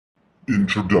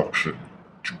Introduction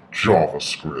to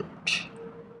JavaScript.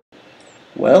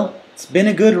 Well, it's been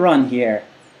a good run here.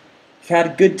 I've had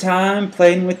a good time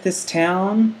playing with this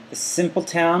simple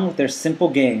town with their simple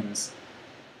games.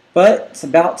 But it's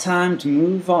about time to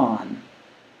move on.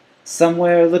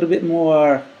 Somewhere a little bit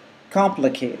more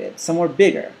complicated, somewhere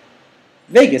bigger.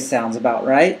 Vegas sounds about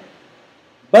right.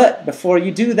 But before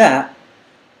you do that,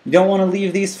 you don't want to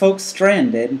leave these folks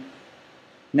stranded.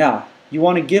 No, you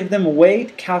want to give them a way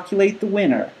to calculate the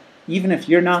winner, even if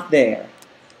you're not there.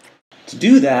 To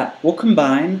do that, we'll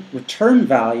combine return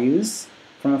values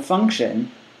from a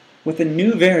function with a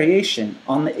new variation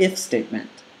on the if statement.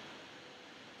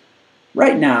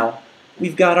 Right now,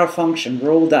 we've got our function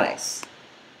roll dice,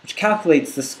 which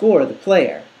calculates the score of the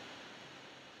player.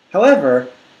 However,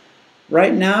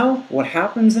 right now, what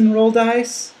happens in roll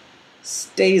dice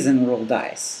stays in roll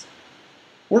dice.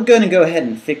 We're going to go ahead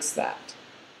and fix that.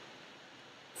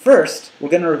 First, we're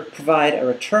going to provide a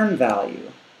return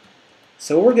value.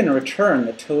 So we're going to return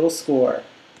the total score.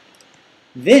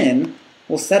 Then,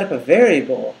 we'll set up a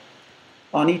variable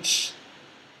on each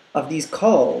of these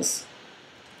calls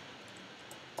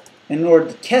in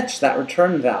order to catch that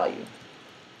return value.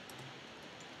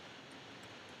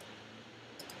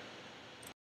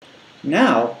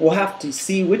 Now, we'll have to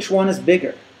see which one is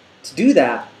bigger. To do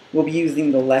that, we'll be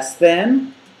using the less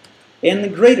than and the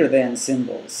greater than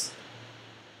symbols.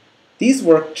 These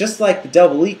work just like the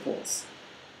double equals,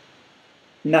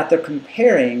 in that they're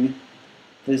comparing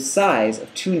the size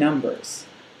of two numbers.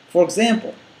 For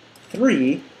example,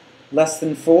 3 less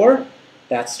than 4,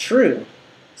 that's true.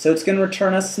 So it's going to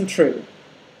return us some true.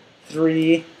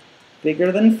 3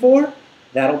 bigger than 4,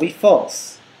 that'll be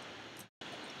false.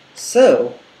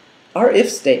 So, our if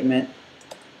statement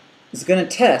is going to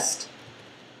test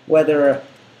whether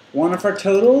one of our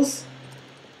totals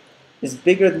is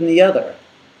bigger than the other.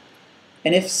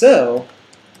 And if so,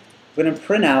 we're going to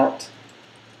print out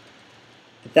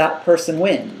that that person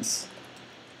wins.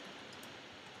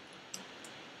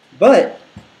 But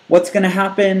what's going to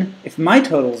happen if my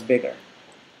total is bigger?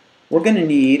 We're going to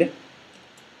need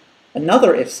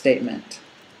another if statement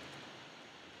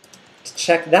to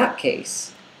check that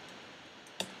case.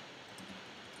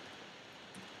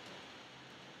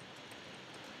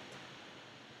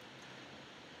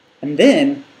 And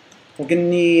then we're going to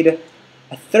need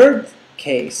a third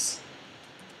case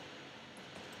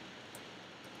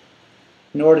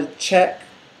in order to check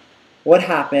what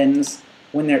happens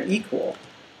when they're equal.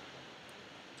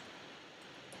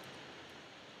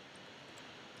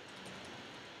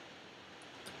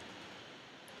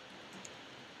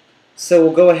 So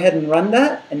we'll go ahead and run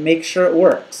that and make sure it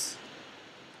works.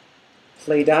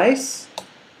 Play dice.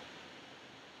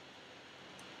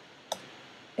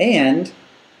 And it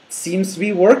seems to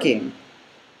be working.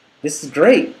 This is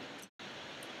great.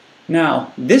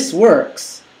 Now, this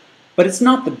works, but it's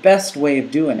not the best way of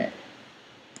doing it.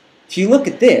 If you look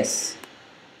at this,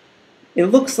 it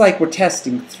looks like we're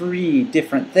testing 3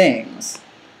 different things.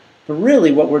 But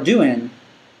really what we're doing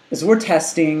is we're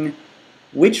testing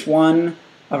which one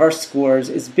of our scores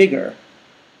is bigger.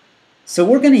 So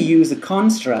we're going to use a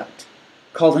construct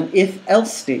called an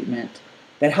if-else statement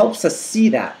that helps us see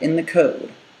that in the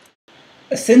code.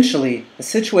 Essentially, the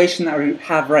situation that we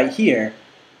have right here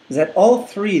is that all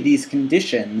 3 of these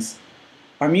conditions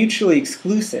are mutually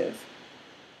exclusive,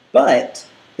 but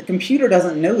the computer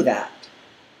doesn't know that.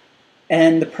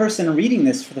 And the person reading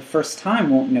this for the first time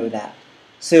won't know that.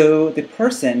 So the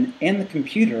person and the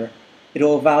computer,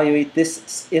 it'll evaluate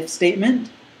this if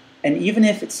statement, and even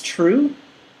if it's true,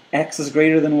 x is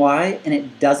greater than y, and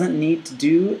it doesn't need to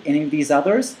do any of these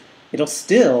others, it'll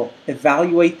still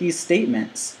evaluate these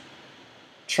statements,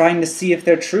 trying to see if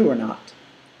they're true or not.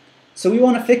 So we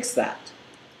want to fix that.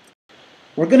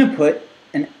 We're going to put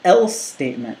an else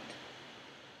statement,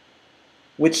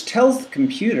 which tells the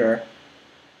computer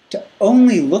to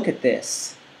only look at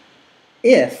this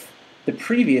if the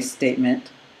previous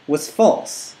statement was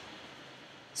false.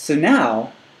 So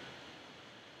now,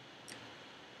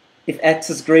 if x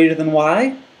is greater than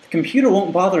y, the computer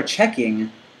won't bother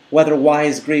checking whether y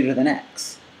is greater than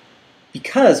x,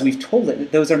 because we've told it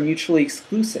that those are mutually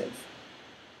exclusive.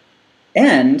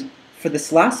 And for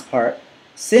this last part,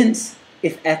 since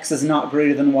if x is not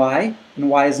greater than y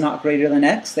and y is not greater than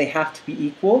x, they have to be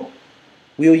equal,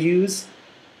 we'll use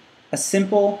a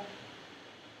simple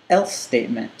else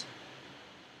statement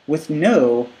with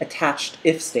no attached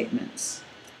if statements.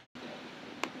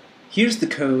 Here's the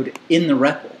code in the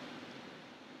REPL.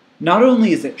 Not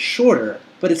only is it shorter,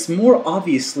 but it's more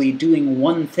obviously doing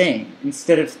one thing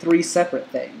instead of 3 separate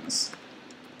things.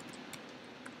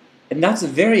 And that's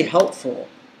very helpful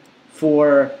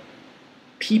for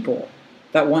people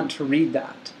that want to read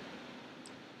that.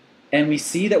 And we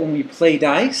see that when we play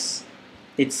dice,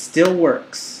 it still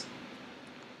works.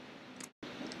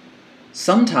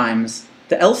 Sometimes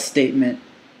the else statement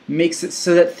makes it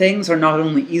so that things are not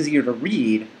only easier to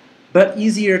read, but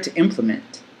easier to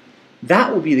implement.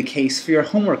 That will be the case for your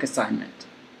homework assignment.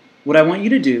 What I want you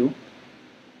to do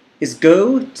is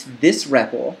go to this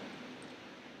REPL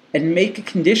and make a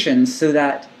condition so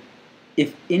that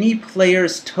if any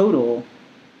player's total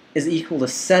is equal to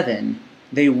 7,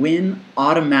 they win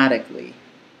automatically,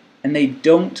 and they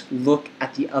don't look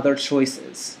at the other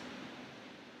choices.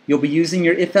 You'll be using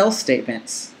your if-else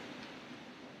statements.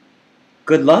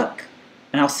 Good luck,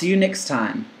 and I'll see you next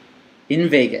time in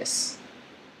Vegas.